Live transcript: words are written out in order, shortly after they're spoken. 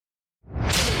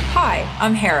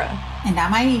I'm Hera. And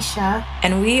I'm Aisha.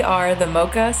 And we are the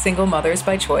Mocha Single Mothers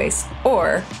by Choice,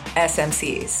 or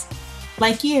SMCs.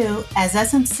 Like you, as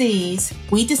SMCs,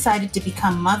 we decided to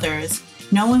become mothers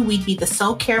knowing we'd be the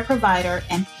sole care provider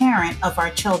and parent of our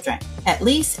children, at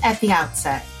least at the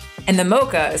outset. And the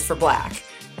Mocha is for Black.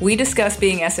 We discuss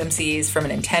being SMCs from an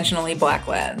intentionally Black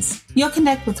lens. You'll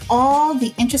connect with all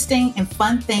the interesting and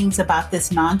fun things about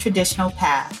this non-traditional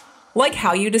path. Like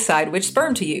how you decide which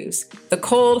sperm to use, the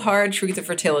cold, hard truth of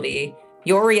fertility,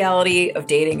 your reality of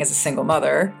dating as a single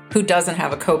mother who doesn't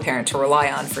have a co-parent to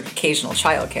rely on for occasional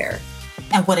childcare,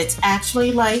 and what it's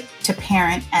actually like to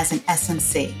parent as an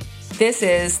SMC. This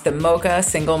is the Mocha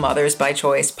Single Mothers by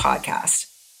Choice podcast.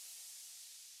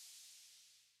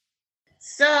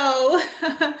 So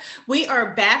we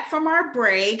are back from our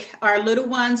break. Our little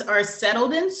ones are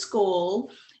settled in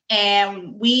school.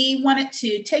 And we wanted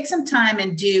to take some time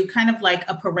and do kind of like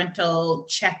a parental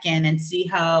check-in and see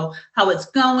how it's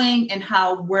going and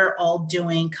how we're all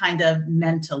doing kind of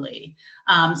mentally.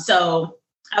 So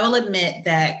I will admit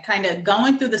that kind of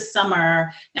going through the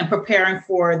summer and preparing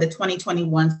for the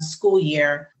 2021 school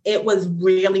year, it was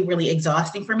really, really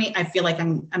exhausting for me. I feel like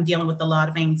I'm dealing with a lot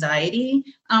of anxiety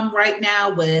right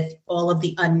now with all of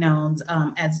the unknowns.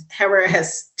 As Hera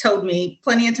has told me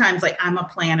plenty of times, like I'm a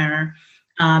planner.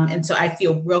 And so I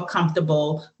feel real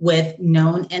comfortable with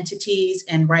known entities.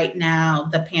 And right now,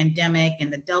 the pandemic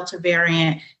and the Delta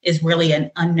variant is really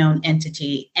an unknown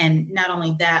entity. And not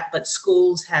only that, but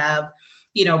schools have,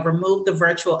 removed the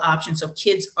virtual option. So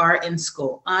kids are in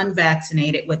school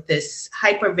unvaccinated with this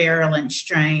hypervirulent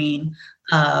strain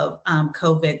of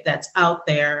COVID that's out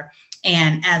there.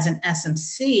 And as an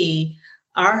SMC,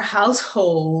 our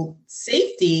household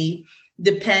safety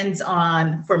depends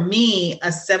on, for me, a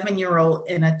 7-year-old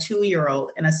and a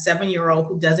 2-year-old, and a 7-year-old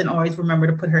who doesn't always remember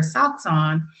to put her socks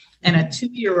on, and a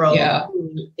 2-year-old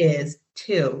who is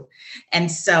 2.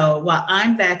 And so while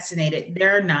I'm vaccinated,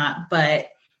 they're not, but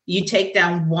you take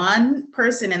down one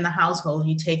person in the household,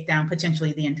 you take down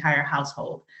potentially the entire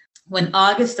household. When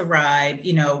August arrived,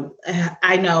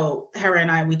 I know Hera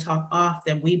and I, we talk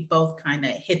often, we both kind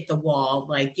of hit the wall.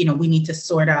 Like, we need to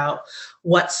sort out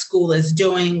what school is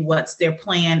doing, what's their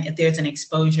plan, if there's an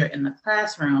exposure in the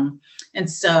classroom. And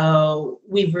so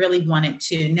we really wanted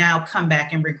to now come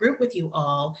back and regroup with you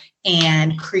all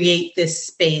and create this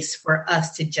space for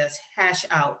us to just hash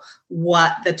out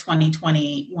what the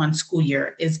 2021 school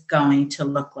year is going to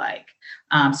look like.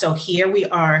 So here we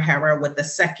are, Hera, with the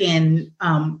second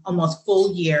almost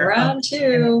full year. Round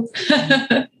two.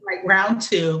 Like round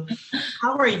two.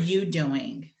 How are you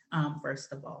doing,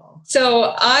 first of all?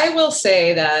 So I will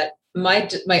say that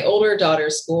my older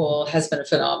daughter's school has been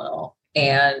phenomenal.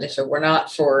 And if it were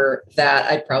not for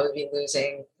that, I'd probably be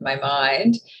losing my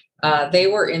mind. They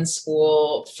were in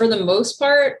school, for the most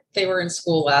part, they were in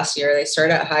school last year. They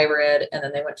started out hybrid and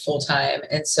then they went full time.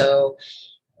 And so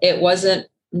it wasn't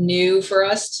new for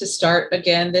us to start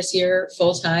again this year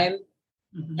full time.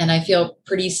 Mm-hmm. And I feel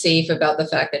pretty safe about the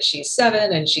fact that she's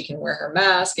 7 and she can wear her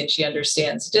mask and she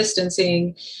understands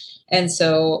distancing. And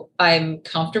so I'm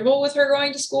comfortable with her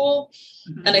going to school.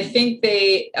 Mm-hmm. And I think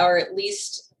they are at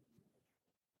least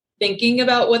thinking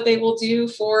about what they will do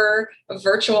for a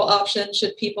virtual option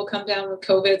should people come down with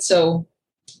COVID. So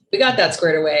we got that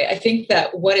squared away. I think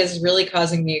that what is really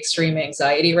causing me extreme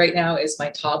anxiety right now is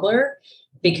my toddler,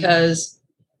 because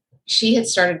she had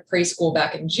started preschool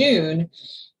back in June.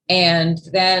 And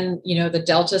then, the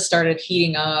Delta started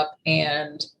heating up.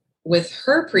 And with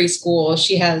her preschool,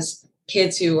 she has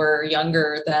kids who are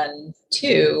younger than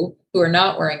 2 who are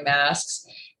not wearing masks.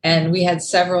 And we had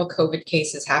several COVID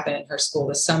cases happen in her school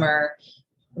this summer.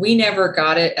 We never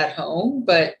got it at home,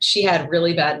 but she had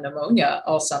really bad pneumonia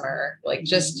all summer, like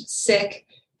just sick.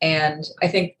 And I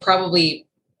think probably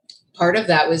part of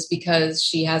that was because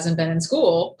she hasn't been in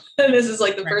school. And this is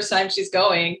like the first time she's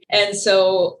going. And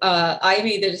so I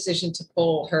made the decision to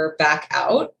pull her back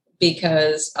out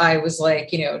because I was like,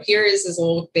 here is this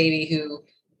little baby who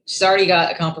she's already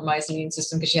got a compromised immune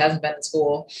system because she hasn't been in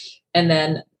school. And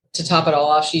then to top it all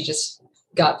off, she just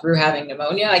got through having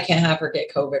pneumonia. I can't have her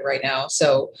get COVID right now.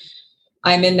 So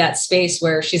I'm in that space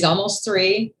where she's almost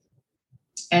 3.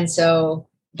 And so,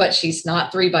 but she's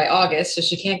not 3 by August, so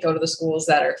she can't go to the schools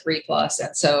that are 3+.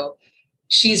 And so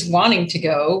she's wanting to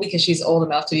go because she's old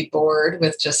enough to be bored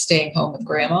with just staying home with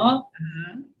grandma.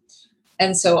 Mm-hmm.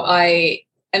 And so I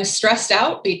am stressed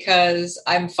out because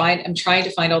I'm trying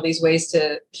to find all these ways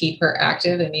to keep her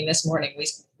active. I mean, this morning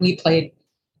we played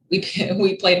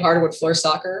hardwood floor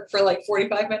soccer for like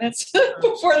 45 minutes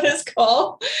before this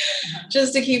call,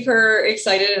 just to keep her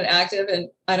excited and active. And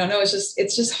I don't know,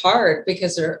 it's just hard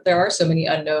because there are so many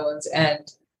unknowns.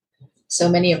 And So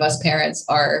many of us parents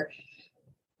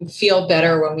feel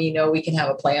better when we know we can have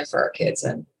a plan for our kids,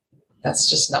 and that's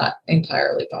just not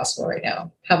entirely possible right now.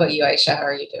 How about you, Aisha? How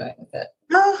are you doing with it?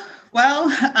 Oh,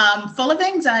 well, full of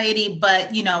anxiety,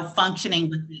 but, functioning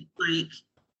with it. Like,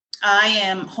 I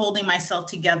am holding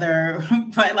myself together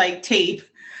by like tape,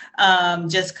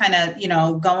 just kind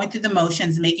of, going through the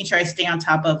motions, making sure I stay on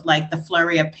top of like the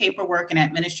flurry of paperwork and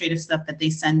administrative stuff that they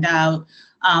send out.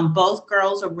 Both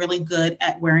girls are really good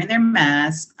at wearing their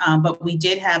masks, but we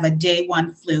did have a day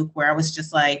one fluke where I was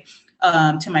just like,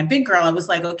 to my big girl, I was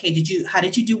like, okay, how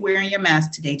did you do wearing your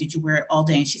mask today? Did you wear it all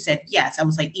day? And she said, yes. I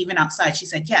was like, even outside? She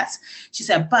said, yes. She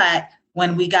said, but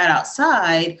when we got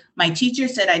outside, my teacher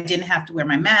said I didn't have to wear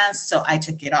my mask, so I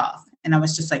took it off. And I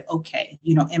was just like, okay,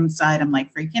 inside I'm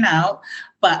like freaking out,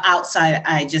 but outside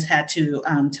I just had to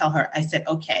tell her, I said,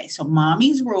 okay, so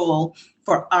mommy's rule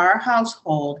for our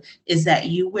household is that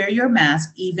you wear your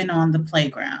mask even on the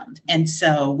playground. And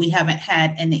so we haven't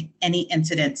had any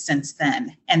incidents since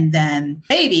then. And then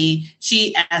baby,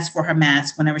 she asks for her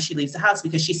mask whenever she leaves the house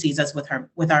because she sees us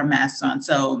with our masks on.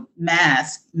 So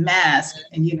mask, and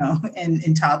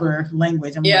in toddler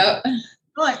language, I'm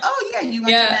like, oh yeah, you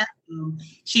want your mask?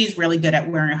 She's really good at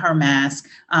wearing her mask.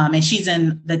 And she's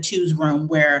in the twos room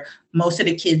where most of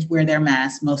the kids wear their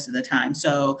masks most of the time.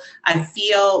 So I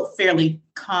feel fairly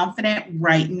confident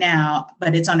right now,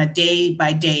 but it's on a day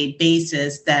by day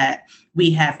basis that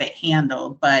we have it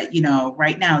handled. But,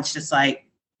 right now it's just like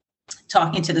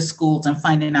talking to the schools and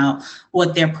finding out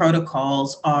what their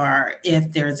protocols are.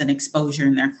 If there's an exposure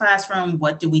in their classroom,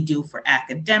 what do we do for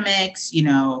academics,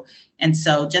 And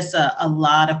so just a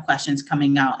lot of questions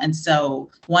coming out. And so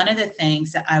one of the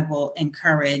things that I will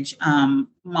encourage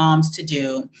moms to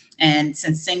do, and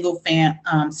since single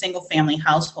family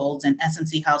households and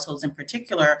SMC households in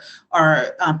particular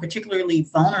are particularly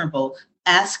vulnerable,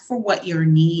 ask for what your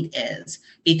need is,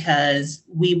 because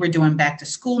we were doing back to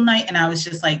school night and I was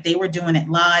just like, they were doing it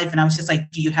live. And I was just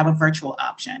like, do you have a virtual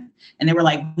option? And they were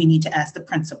like, we need to ask the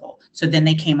principal. So then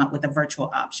they came up with a virtual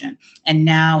option. And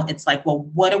now it's like, well,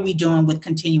 what are we doing with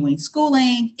continuing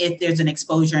schooling if there's an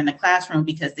exposure in the classroom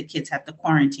because the kids have to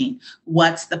quarantine?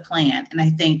 What's the plan? And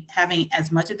I think having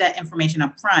as much of that information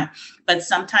up front, but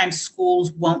sometimes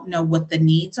schools won't know what the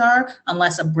needs are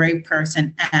unless a brave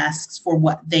person asks for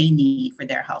what they need for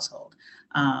their household.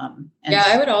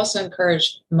 I would also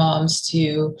encourage moms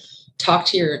to talk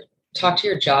to your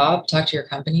job, talk to your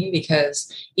company,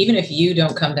 because even if you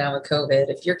don't come down with COVID,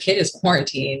 if your kid is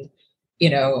quarantined,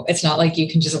 it's not like you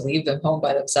can just leave them home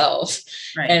by themselves.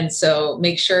 Right. And so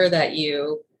make sure that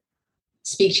you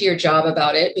speak to your job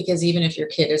about it, because even if your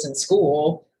kid is in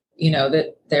school,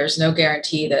 that there's no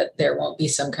guarantee that there won't be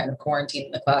some kind of quarantine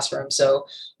in the classroom. So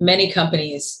many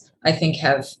companies, I think,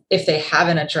 if they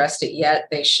haven't addressed it yet,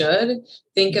 they should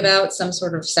think about some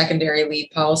sort of secondary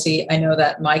leave policy. I know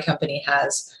that my company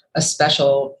has a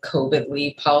special COVID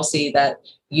leave policy that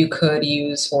you could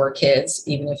use for kids,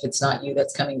 even if it's not you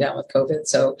that's coming down with COVID.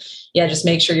 So just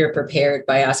make sure you're prepared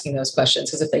by asking those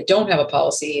questions, because if they don't have a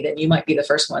policy, then you might be the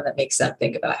first one that makes them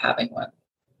think about having one.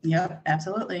 Yeah,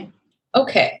 absolutely.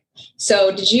 Okay.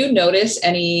 So did you notice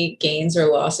any gains or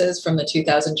losses from the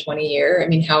 2020 year? I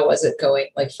mean, how was it going,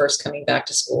 like first coming back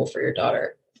to school for your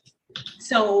daughter?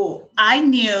 So I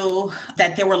knew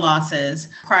that there were losses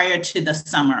prior to the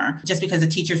summer, just because the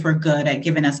teachers were good at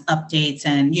giving us updates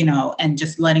and, and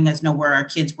just letting us know where our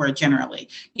kids were generally.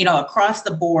 Across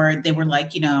the board, they were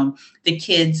like, the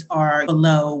kids are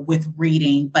below with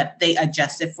reading, but they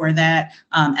adjusted for that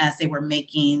as they were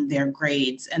making their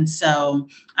grades. And so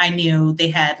I knew they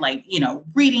had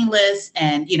reading lists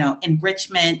and,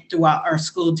 enrichment throughout our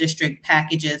school district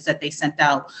packages that they sent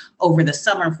out over the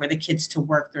summer for the kids to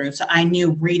work through. So I knew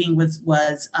reading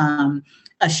was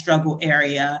a struggle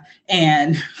area,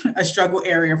 and a struggle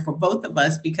area for both of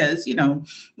us, because,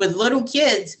 with little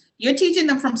kids, you're teaching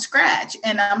them from scratch.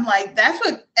 And I'm like, that's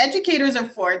what educators are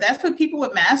for. That's what people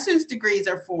with master's degrees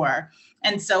are for.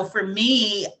 And so for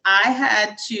me, I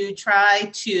had to try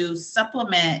to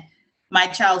supplement my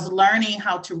child's learning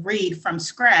how to read from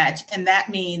scratch. And that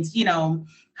means,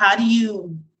 how do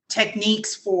you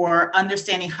techniques for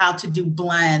understanding how to do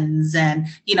blends and,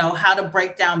 how to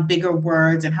break down bigger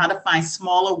words and how to find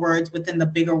smaller words within the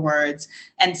bigger words.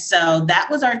 And so that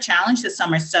was our challenge this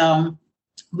summer. So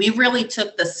we really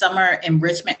took the summer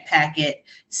enrichment packet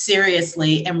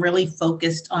seriously and really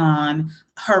focused on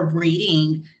her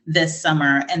reading this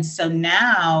summer. And so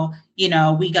now,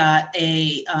 we got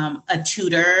a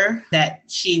tutor that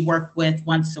she worked with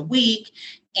once a week.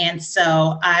 And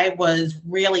so I was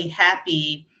really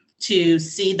happy to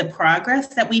see the progress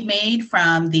that we made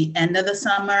from the end of the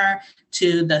summer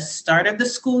to the start of the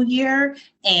school year.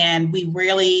 And we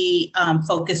really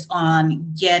focused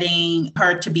on getting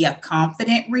her to be a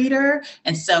confident reader.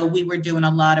 And so we were doing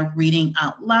a lot of reading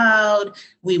out loud.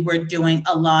 We were doing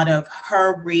a lot of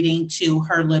her reading to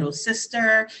her little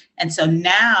sister. And so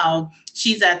now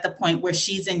she's at the point where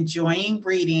she's enjoying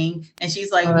reading. And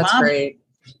she's like, that's Mom, great.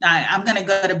 I'm going to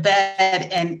go to bed.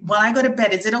 And when I go to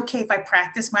bed, is it okay if I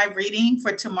practice my reading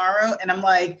for tomorrow? And I'm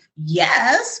like,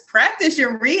 yes, practice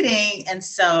your reading. And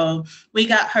so we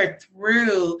got her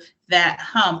through that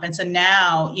hump. And so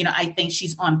now, I think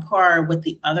she's on par with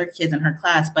the other kids in her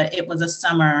class, but it was a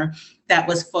summer that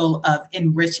was full of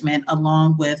enrichment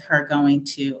along with her going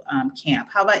to camp.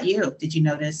 How about you? Did you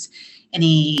notice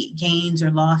any gains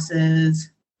or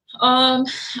losses?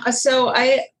 So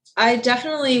I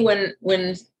definitely,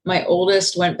 when my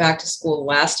oldest went back to school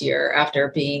last year after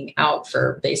being out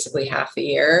for basically half the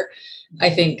year,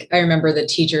 I remember the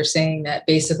teacher saying that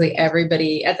basically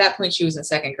everybody, at that point she was in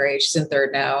second grade, she's in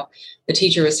third now. The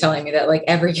teacher was telling me that like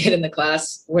every kid in the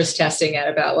class was testing at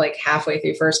about like halfway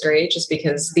through first grade, just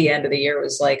because the end of the year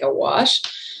was like a wash.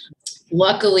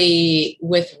 Luckily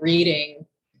with reading,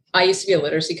 I used to be a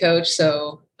literacy coach.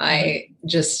 So I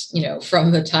just,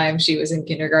 from the time she was in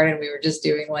kindergarten, we were just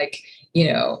doing like,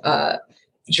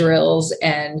 drills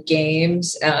and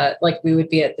games. Like we would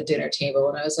be at the dinner table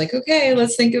and I was like, okay,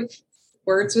 let's think of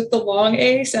words with the long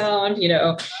A sound,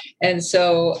 And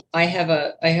so I have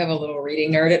a little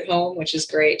reading nerd at home, which is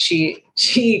great.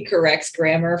 She corrects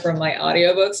grammar from my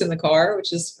audiobooks in the car,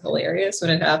 which is hilarious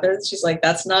when it happens. She's like,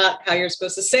 that's not how you're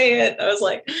supposed to say it. I was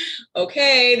like,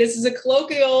 okay, this is a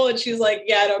colloquial. And she's like,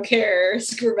 yeah, I don't care.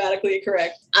 It's grammatically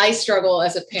correct. I struggle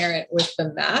as a parent with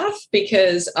the math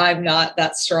because I'm not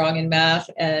that strong in math.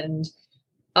 And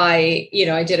I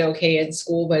did okay in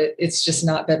school, but it's just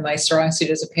not been my strong suit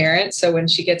as a parent. So when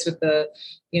she gets with the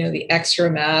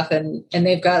extra math and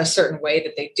they've got a certain way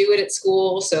that they do it at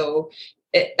school. So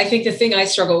I think the thing I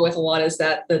struggle with a lot is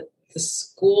that the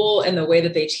school and the way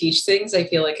that they teach things, I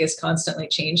feel like is constantly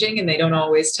changing and they don't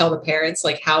always tell the parents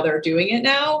like how they're doing it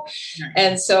now. Right.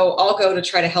 And so I'll go to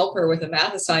try to help her with a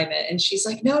math assignment. And she's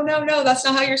like, no, that's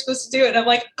not how you're supposed to do it. And I'm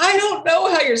like, I don't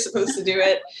know how you're supposed to do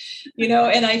it.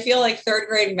 And I feel like third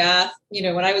grade math,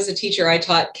 when I was a teacher, I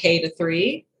taught K to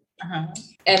 3. Uh-huh.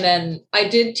 And then I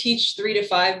did teach 3 to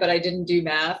 5, but I didn't do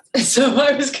math. So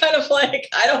I was kind of like,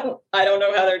 I don't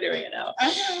know how they're doing it now.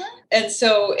 Uh-huh. And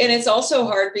it's also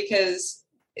hard because,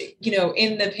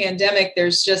 in the pandemic,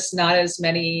 there's not as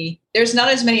many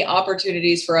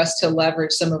opportunities for us to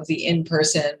leverage some of the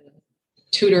in-person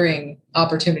tutoring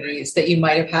opportunities that you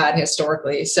might have had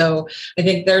historically. So I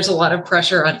think there's a lot of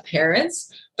pressure on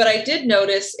parents, but I did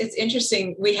notice it's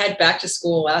interesting. We had back to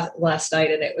school last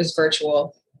night and it was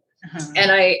virtual. Uh-huh.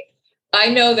 And I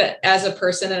know that as a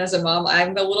person and as a mom,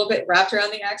 I'm a little bit wrapped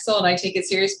around the axle and I take it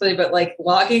seriously, but like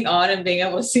logging on and being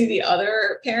able to see the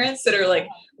other parents that are like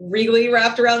really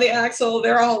wrapped around the axle,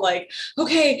 they're all like,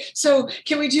 okay, so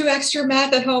can we do extra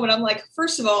math at home? And I'm like,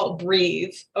 first of all,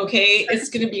 breathe. Okay. It's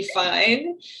going to be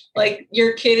fine. Like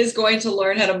your kid is going to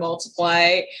learn how to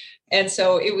multiply. And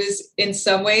so it was in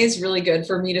some ways really good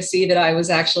for me to see that I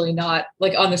was actually not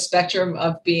like on the spectrum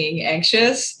of being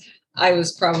anxious. I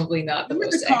was probably not the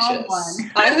most anxious.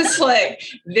 I was like,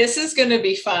 this is going to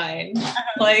be fine.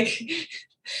 Like,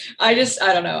 I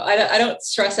don't know. I don't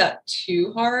stress out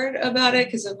too hard about it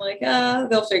because I'm like,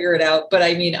 they'll figure it out. But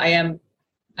I mean, I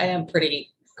am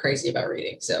pretty crazy about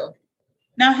reading. So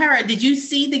now, Hera, did you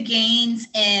see the gains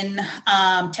in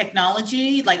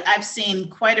technology? Like I've seen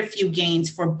quite a few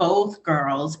gains for both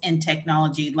girls in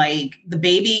technology. Like the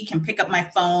baby can pick up my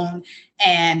phone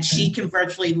and she can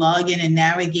virtually log in and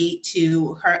navigate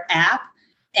to her app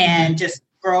and just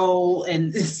scroll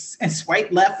and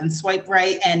swipe left and swipe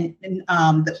right. And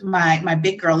my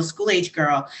big girl, the school age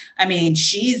girl, I mean,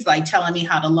 she's like telling me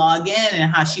how to log in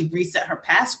and how she reset her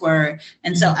password.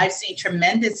 And so I've seen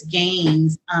tremendous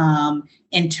gains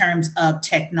in terms of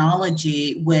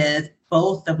technology with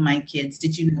both of my kids.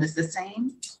 Did you notice the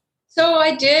same? So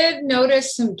I did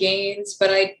notice some gains,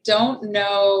 but I don't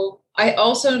know. I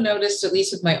also noticed, at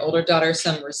least with my older daughter,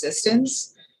 some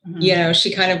resistance. Mm-hmm.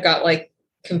 She kind of got like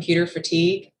computer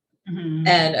fatigue. Mm-hmm.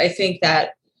 And I think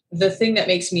that the thing that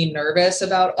makes me nervous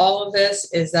about all of this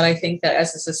is that I think that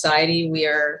as a society, we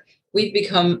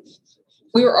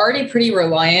were already pretty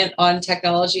reliant on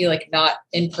technology, like not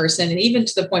in person. And even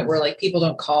to the point where like people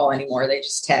don't call anymore, they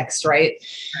just text. Right.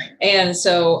 And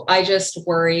so I just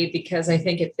worry because I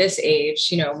think at this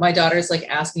age, my daughter's like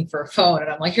asking for a phone and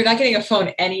I'm like, you're not getting a phone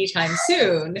anytime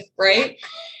soon. Right.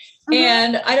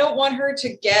 And I don't want her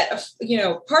to get,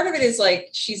 part of it is like,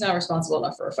 she's not responsible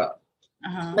enough for a phone.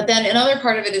 But then another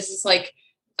part of it is it's like,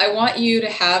 I want you to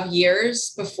have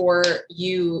years before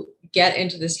you get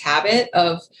into this habit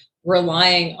of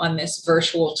relying on this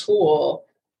virtual tool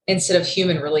instead of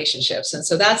human relationships. And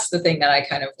so that's the thing that I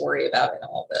kind of worry about in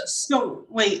all this. So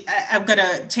wait, I'm going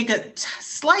to take a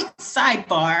slight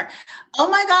sidebar. Oh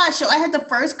my gosh. So I had the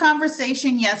first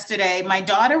conversation yesterday. My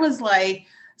daughter was like,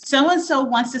 so-and-so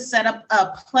wants to set up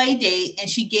a play date and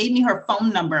she gave me her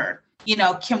phone number.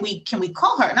 Can we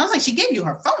call her? And I was like, she gave you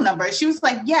her phone number. And she was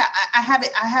like, yeah, I have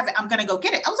it. I'm going to go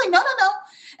get it. I was like, no.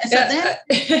 And so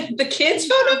then the kid's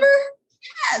phone number?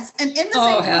 Yes. And in the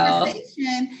same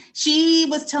conversation, she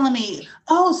was telling me,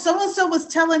 so-and-so was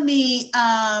telling me,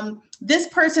 this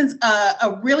person's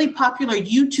a really popular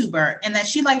YouTuber and that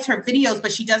she likes her videos,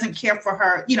 but she doesn't care for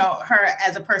her, her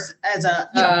as a person, person.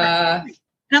 And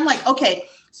I'm like, okay,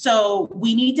 so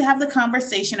we need to have the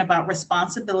conversation about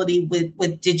responsibility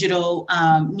with digital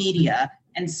media.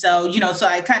 And so, so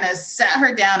I kind of sat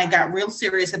her down and got real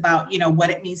serious about, what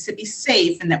it means to be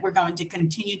safe and that we're going to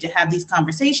continue to have these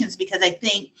conversations, because I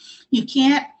think you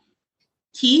can't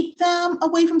keep them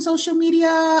away from social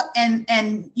media and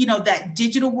that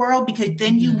digital world, because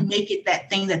then you make it that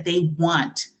thing that they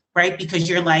want, right? Because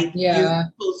you're like,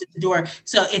 you're close to the door.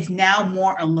 So it's now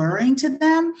more alluring to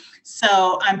them.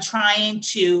 So I'm trying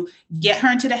to get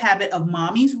her into the habit of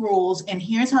mommy's rules. And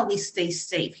here's how we stay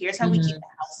safe. Here's how we keep the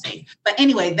house safe. But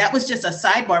anyway, that was just a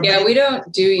sidebar. Yeah, we don't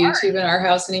do YouTube in our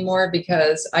house anymore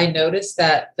because I noticed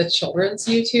that the children's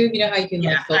YouTube, how you can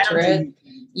filter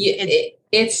it.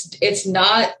 It's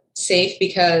not safe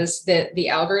because the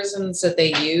algorithms that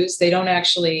they use, they don't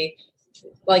actually,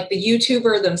 like the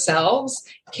YouTuber themselves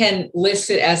can list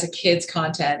it as a kid's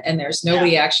content and there's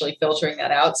nobody actually filtering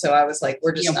that out. So I was like,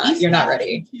 you're not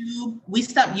ready. We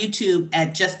stopped YouTube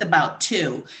at just about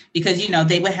 2 because,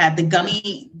 they would have the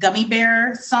gummy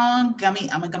bear song,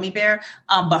 I'm a gummy bear.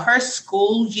 But her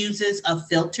school uses a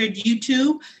filtered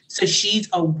YouTube. So she's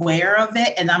aware of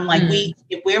it. And I'm like,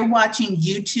 if we're watching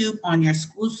YouTube on your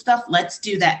school stuff, let's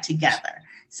do that together.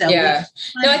 So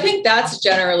I think that's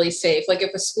generally safe. Like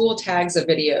if a school tags a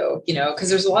video, because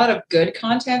there's a lot of good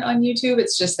content on YouTube.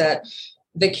 It's just that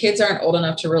the kids aren't old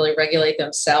enough to really regulate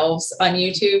themselves on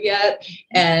YouTube yet.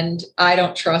 And I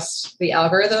don't trust the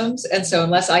algorithms. And so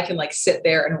unless I can sit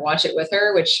there and watch it with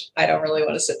her, which I don't really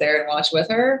want to sit there and watch with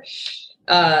her,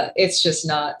 it's just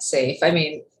not safe. I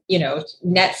mean,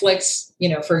 Netflix,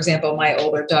 for example, my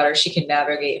older daughter, she can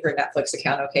navigate her Netflix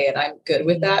account okay. And I'm good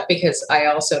with that because I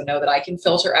also know that I can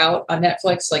filter out on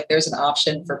Netflix. Like there's an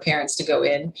option for parents to go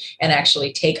in and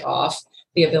actually take off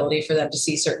the ability for them to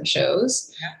see certain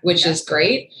shows, which is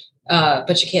great.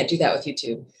 But you can't do that with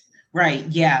YouTube. Right.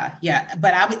 Yeah. Yeah.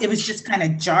 But it was just kind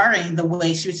of jarring the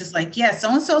way she was just like, yeah,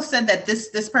 so-and-so said that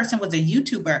this person was a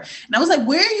YouTuber. And I was like,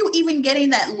 where are you even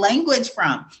getting that language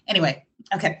from? Anyway.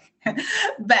 Okay.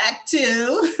 Back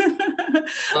to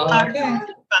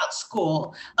about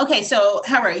school. Okay. So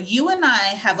Howard, you and I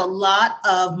have a lot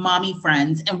of mommy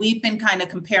friends, and we've been kind of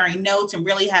comparing notes and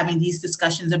really having these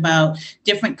discussions about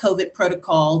different COVID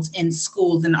protocols in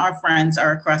schools, and our friends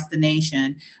are across the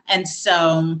nation. And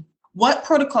so what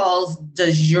protocols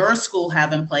does your school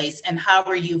have in place, and how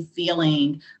are you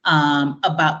feeling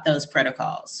about those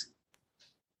protocols?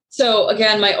 So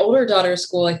again, my older daughter's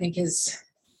school, I think, is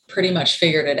pretty much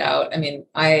figured it out. I mean,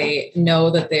 I know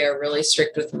that they are really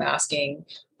strict with masking.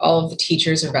 All of the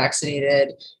teachers are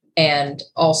vaccinated and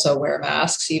also wear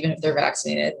masks, even if they're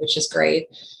vaccinated, which is great.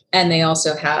 And they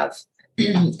also have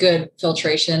good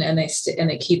filtration, and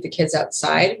they keep the kids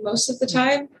outside most of the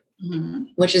time,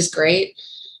 which is great.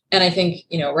 And I think,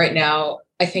 right now,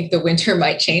 I think the winter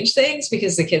might change things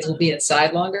because the kids will be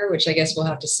inside longer, which I guess we'll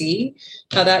have to see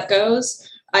how that goes.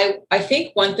 I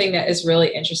think one thing that is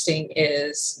really interesting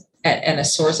is, and a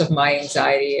source of my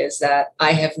anxiety, is that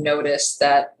I have noticed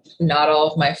that not all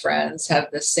of my friends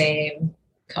have the same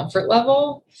comfort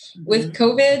level with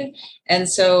COVID. And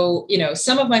so,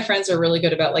 some of my friends are really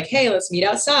good about hey, let's meet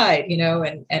outside,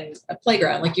 and a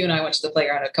playground. Like you and I went to the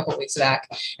playground a couple of weeks back,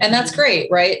 and that's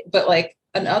great. Right. But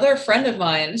another friend of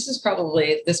mine, this is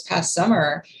probably this past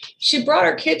summer, she brought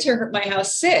her kid to my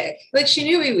house sick. She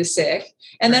knew he was sick.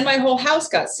 And then my whole house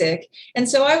got sick. And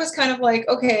so I was kind of like,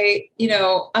 okay,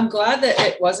 I'm glad that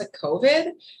it wasn't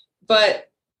COVID, but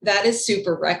that is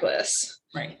super reckless.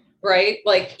 Right.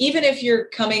 Even if you're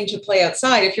coming to play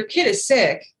outside, if your kid is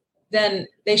sick, then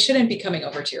they shouldn't be coming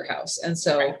over to your house. And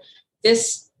so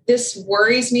this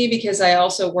worries me, because I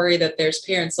also worry that there's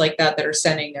parents like that are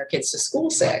sending their kids to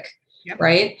school sick.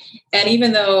 Right. And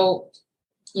even though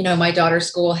My daughter's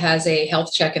school has a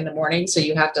health check in the morning. So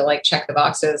you have to like check the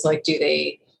boxes, like, do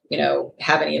they,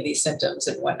 have any of these symptoms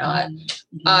and whatnot.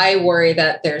 Mm-hmm. I worry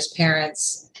that there's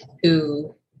parents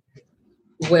who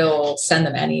will send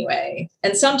them anyway.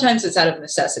 And sometimes it's out of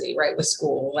necessity, right? With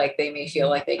school, like they may feel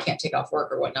like they can't take off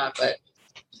work or whatnot, but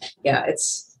yeah,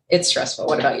 it's stressful.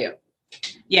 What about you?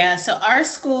 Yeah, so our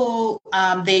school,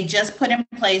 they just put in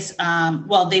place,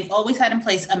 they've always had in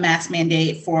place a mask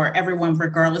mandate for everyone,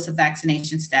 regardless of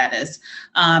vaccination status.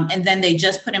 And then they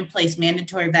just put in place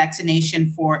mandatory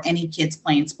vaccination for any kids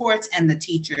playing sports and the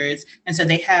teachers. And so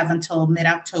they have until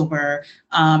mid-October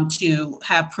to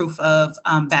have proof of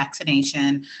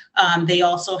vaccination. They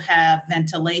also have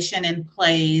ventilation in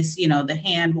place, the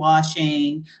hand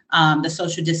washing, the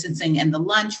social distancing in the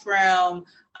lunchroom.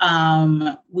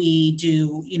 We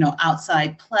do,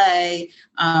 outside play.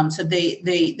 So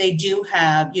they do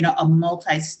have, a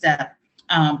multi-step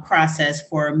process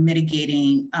for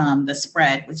mitigating the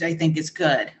spread, which I think is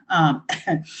good.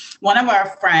 One of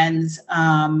our friends,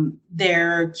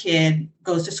 their kid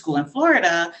goes to school in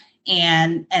Florida,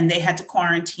 and they had to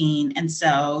quarantine. And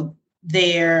so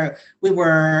we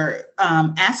were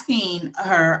asking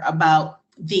her about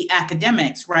the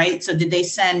academics, right? So did they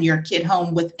send your kid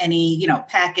home with any,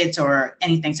 packets or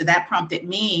anything? So that prompted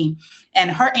me, and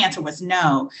her answer was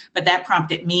no, but that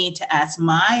prompted me to ask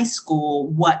my school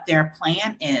what their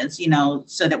plan is,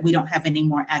 so that we don't have any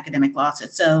more academic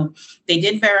losses. So they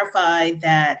did verify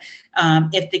that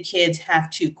if the kids have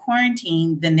to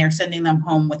quarantine, then they're sending them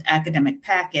home with academic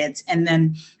packets. And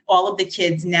then all of the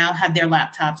kids now have their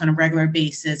laptops on a regular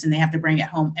basis, and they have to bring it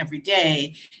home every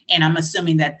day. And I'm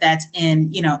assuming that that's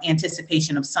in,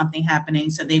 anticipation of something happening.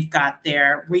 So they've got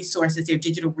their resources, their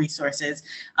digital resources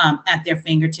at their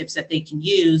fingertips that they can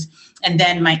use. And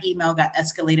then my email got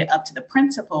escalated up to the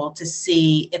principal to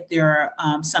see if there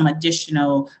are some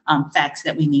additional facts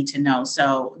that we need to know.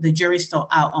 So the jury's still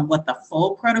out on what the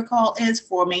full protocol is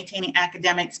for maintaining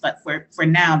academics, but for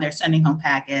now, they're sending home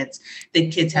packets. The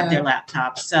kids have their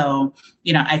laptops. So,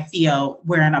 I feel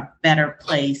we're in a better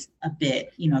place a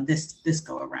bit, this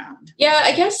go around. Yeah,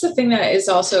 I guess the thing that is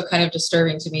also kind of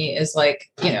disturbing to me is like,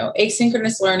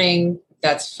 asynchronous learning,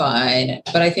 that's fine.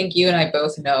 But I think you and I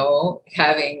both know,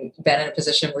 having been in a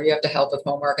position where you have to help with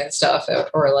homework and stuff,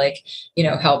 or like,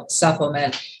 help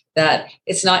supplement, that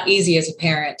it's not easy as a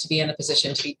parent to be in a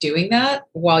position to be doing that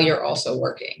while you're also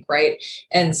working, right?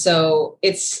 And so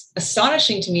it's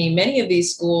astonishing to me, many of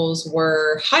these schools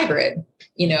were hybrid,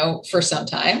 for some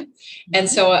time. And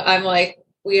so I'm like,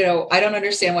 I don't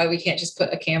understand why we can't just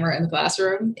put a camera in the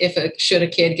classroom should a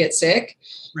kid get sick.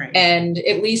 Right. And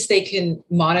at least they can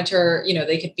monitor,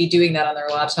 they could be doing that on their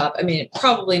laptop. I mean,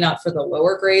 probably not for the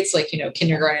lower grades, like,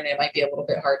 kindergarten, it might be a little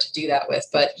bit hard to do that with,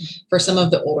 but for some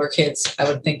of the older kids, I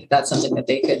would think that that's something that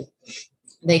they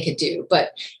could do.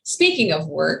 But speaking of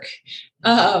work,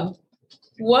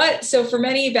 so for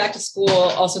many, back to school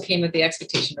also came with the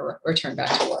expectation to return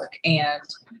back to work. And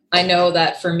I know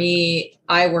that for me,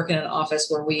 I work in an office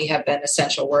where we have been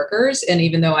essential workers. And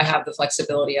even though I have the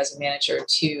flexibility as a manager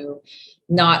to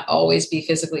not always be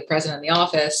physically present in the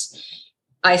office,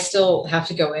 I still have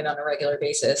to go in on a regular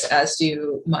basis, as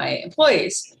do my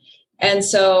employees. And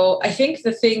so I think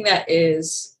the thing that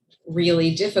is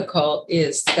really difficult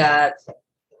is that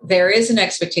there is an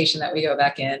expectation that we go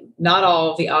back in. Not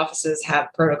all of the offices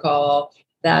have protocol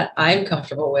that I'm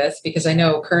comfortable with, because I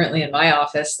know currently in my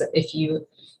office that if you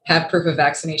have proof of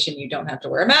vaccination, you don't have to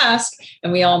wear a mask.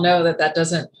 And we all know that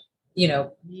doesn't,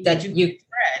 that you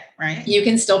spread, right? You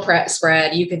can still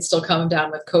spread. You can still come down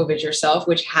with COVID yourself,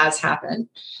 which has happened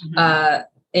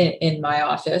in my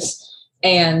office.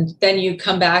 And then you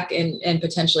come back and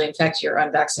potentially infect your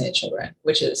unvaccinated children,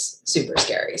 which is super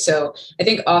scary. So I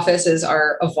think offices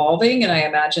are evolving. And I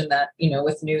imagine that,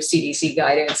 with new CDC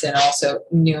guidance and also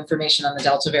new information on the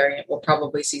Delta variant, we'll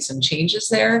probably see some changes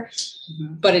there.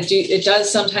 Mm-hmm. But it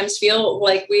does sometimes feel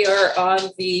like we are on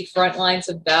the front lines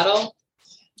of battle.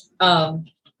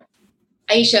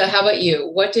 Aisha, how about you?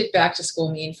 What did back to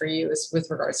school mean for you with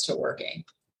regards to working?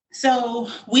 So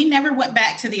we never went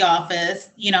back to the office.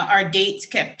 Our dates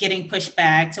kept getting pushed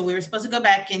back. So we were supposed to go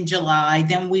back in July.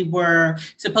 Then we were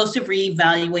supposed to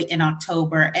reevaluate in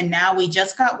October. And now we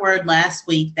just got word last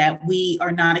week that we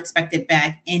are not expected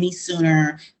back any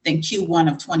sooner than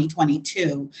Q1 of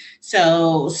 2022.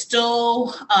 So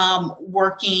still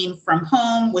working from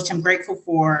home, which I'm grateful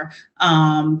for,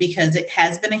 because it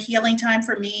has been a healing time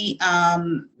for me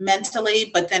mentally,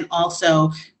 but then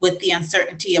also with the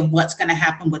uncertainty of what's going to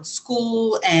happen with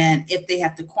school, and if they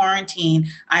have to quarantine,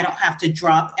 I don't have to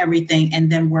drop everything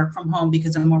and then work from home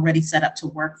because I'm already set up to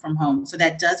work from home. So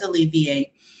that does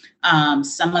alleviate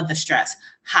some of the stress.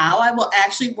 How I will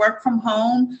actually work from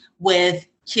home with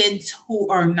kids who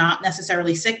are not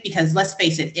necessarily sick, because let's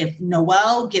face it, if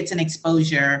Noelle gets an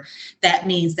exposure, that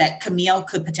means that Camille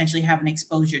could potentially have an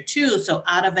exposure too. So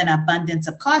out of an abundance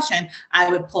of caution, I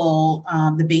would pull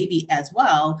the baby as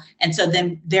well. And so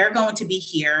then they're going to be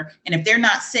here. And if they're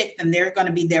not sick, then they're going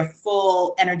to be their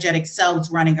full energetic selves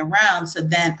running around. So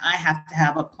then I have to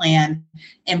have a plan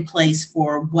in place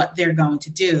for what they're going to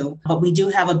do. But we do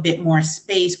have a bit more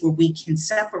space where we can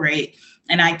separate,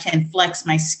 and I can flex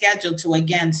my schedule to,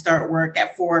 again, start work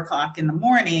at 4:00 in the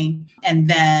morning and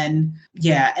then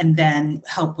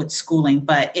help with schooling.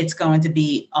 But it's going to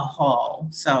be a haul.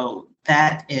 So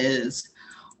that is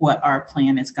what our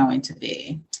plan is going to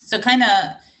be. So kind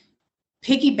of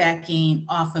piggybacking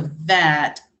off of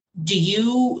that,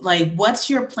 what's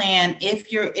your plan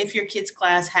if your kid's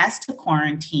class has to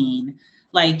quarantine?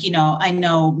 I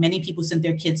know many people sent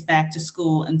their kids back to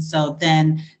school. And so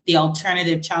then the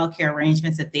alternative childcare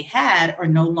arrangements that they had are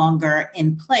no longer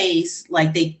in place.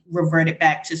 Like they reverted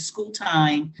back to school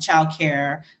time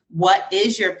childcare. What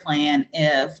is your plan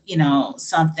if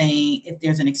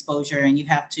there's an exposure and you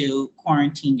have to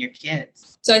quarantine your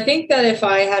kids? So I think that if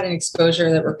I had an exposure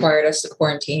that required us to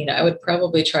quarantine, I would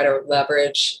probably try to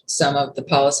leverage some of the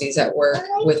policies at work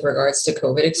with regards to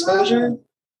COVID exposure.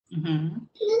 Mm-hmm.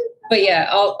 But yeah,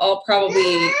 I'll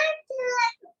probably,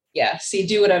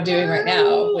 do what I'm doing right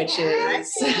now, which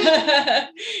is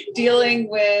dealing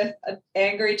with an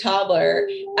angry toddler.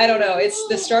 I don't know.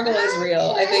 The struggle is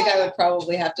real. I think I would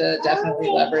probably have to definitely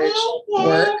leverage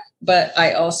work, but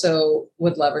I also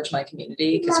would leverage my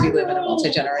community because we live in a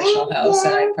multi-generational house,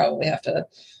 and I'd probably have to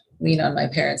lean on my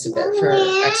parents a bit for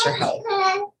extra help.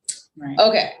 Right.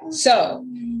 Okay. So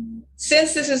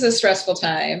since this is a stressful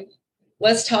time,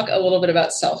 let's talk a little bit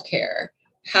about self-care.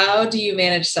 How do you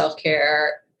manage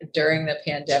self-care during the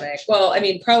pandemic? Well, I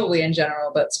mean, probably in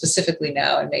general, but specifically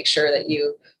now, and make sure that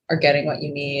you are getting what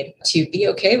you need to be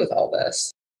okay with all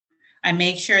this. I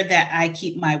make sure that I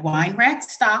keep my wine rack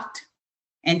stocked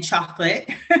and chocolate.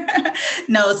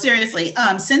 No, seriously.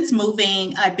 Since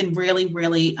moving, I've been really,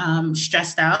 really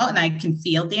stressed out, and I can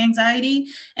feel the anxiety.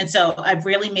 And so I've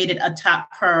really made it a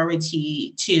top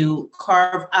priority to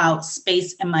carve out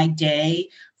space in my day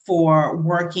for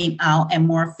working out and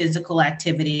more physical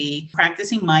activity,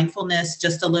 practicing mindfulness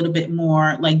just a little bit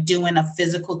more, like doing a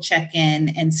physical check-in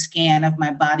and scan of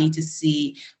my body to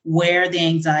see where the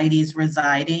anxiety is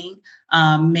residing.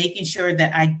 Making sure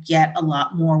that I get a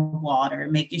lot more water,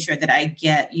 making sure that I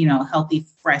get, healthy,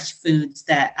 fresh foods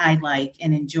that I like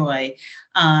and enjoy.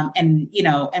 And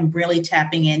really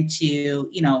tapping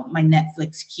into, my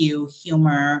Netflix queue,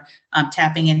 humor,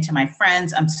 tapping into my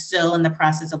friends. I'm still in the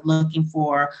process of looking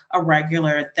for a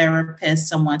regular therapist,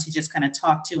 someone to just kind of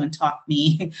talk to and talk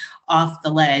me off the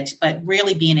ledge, but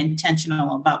really being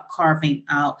intentional about carving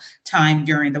out time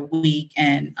during the week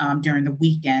and during the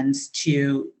weekends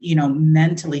to,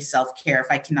 mentally self-care if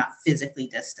I cannot physically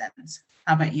distance.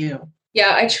 How about you?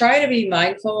 Yeah, I try to be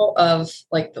mindful of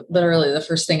literally the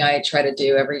first thing I try to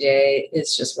do every day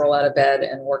is just roll out of bed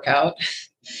and work out.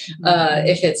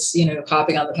 If it's,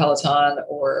 hopping on the Peloton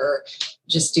or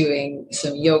just doing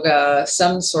some yoga,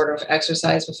 some sort of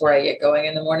exercise before I get going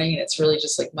in the morning. And it's really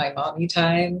just like my mommy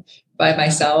time by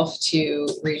myself to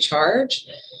recharge.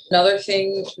 Another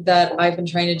thing that I've been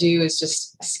trying to do is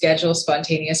just schedule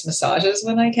spontaneous massages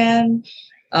when I can.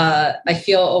 I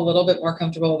feel a little bit more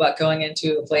comfortable about going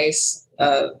into a place,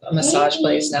 a massage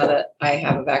place, now that I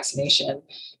have a vaccination.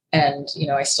 And,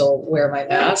 I still wear my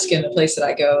mask. And the place that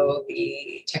I go,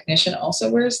 the technician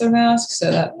also wears their mask. So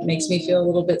that makes me feel a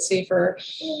little bit safer.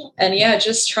 And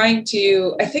just trying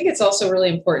to, I think it's also really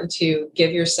important to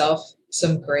give yourself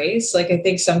some grace. I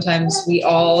think sometimes we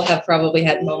all have probably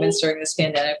had moments during this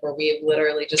pandemic where we have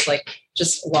literally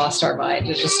just lost our mind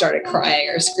and just started crying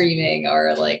or screaming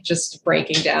or just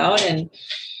breaking down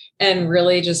and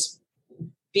really just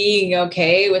being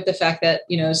okay with the fact that,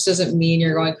 this doesn't mean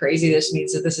you're going crazy. This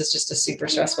means that this is just a super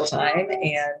stressful time,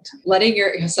 and letting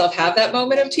yourself have that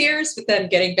moment of tears, but then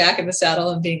getting back in the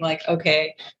saddle and being like,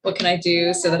 okay, what can I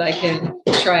do so that I can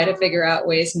try to figure out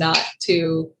ways not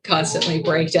to constantly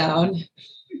break down?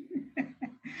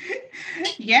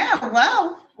 Yeah,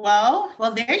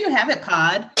 well, there you have it,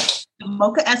 Pod.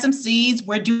 Mocha SMCs,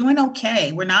 we're doing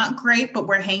okay. We're not great, but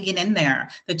we're hanging in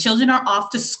there. The children are off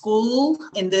to school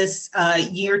in this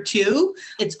year 2.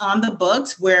 It's on the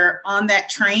books. We're on that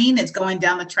train. It's going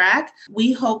down the track.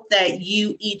 We hope that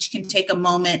you each can take a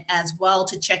moment as well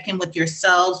to check in with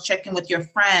yourselves, check in with your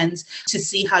friends to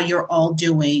see how you're all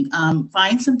doing.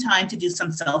 Find some time to do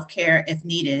some self-care if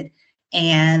needed.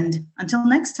 And until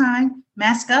next time,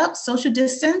 mask up, social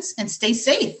distance, and stay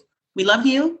safe. We love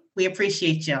you. We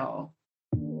appreciate y'all.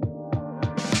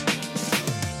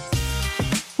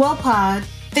 Well, Pod,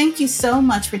 thank you so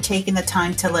much for taking the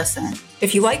time to listen.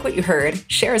 If you like what you heard,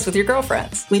 share us with your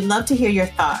girlfriends. We'd love to hear your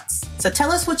thoughts. So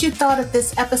tell us what you thought of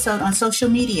this episode on social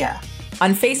media.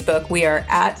 On Facebook, we are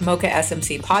at Mocha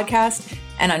SMC Podcast,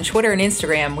 and on Twitter and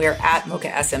Instagram, we are at Mocha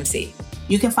SMC.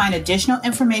 You can find additional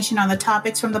information on the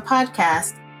topics from the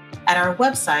podcast at our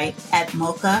website at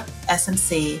mochasmc.com.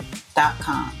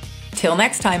 Till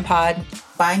next time, Pod.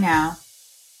 Bye now.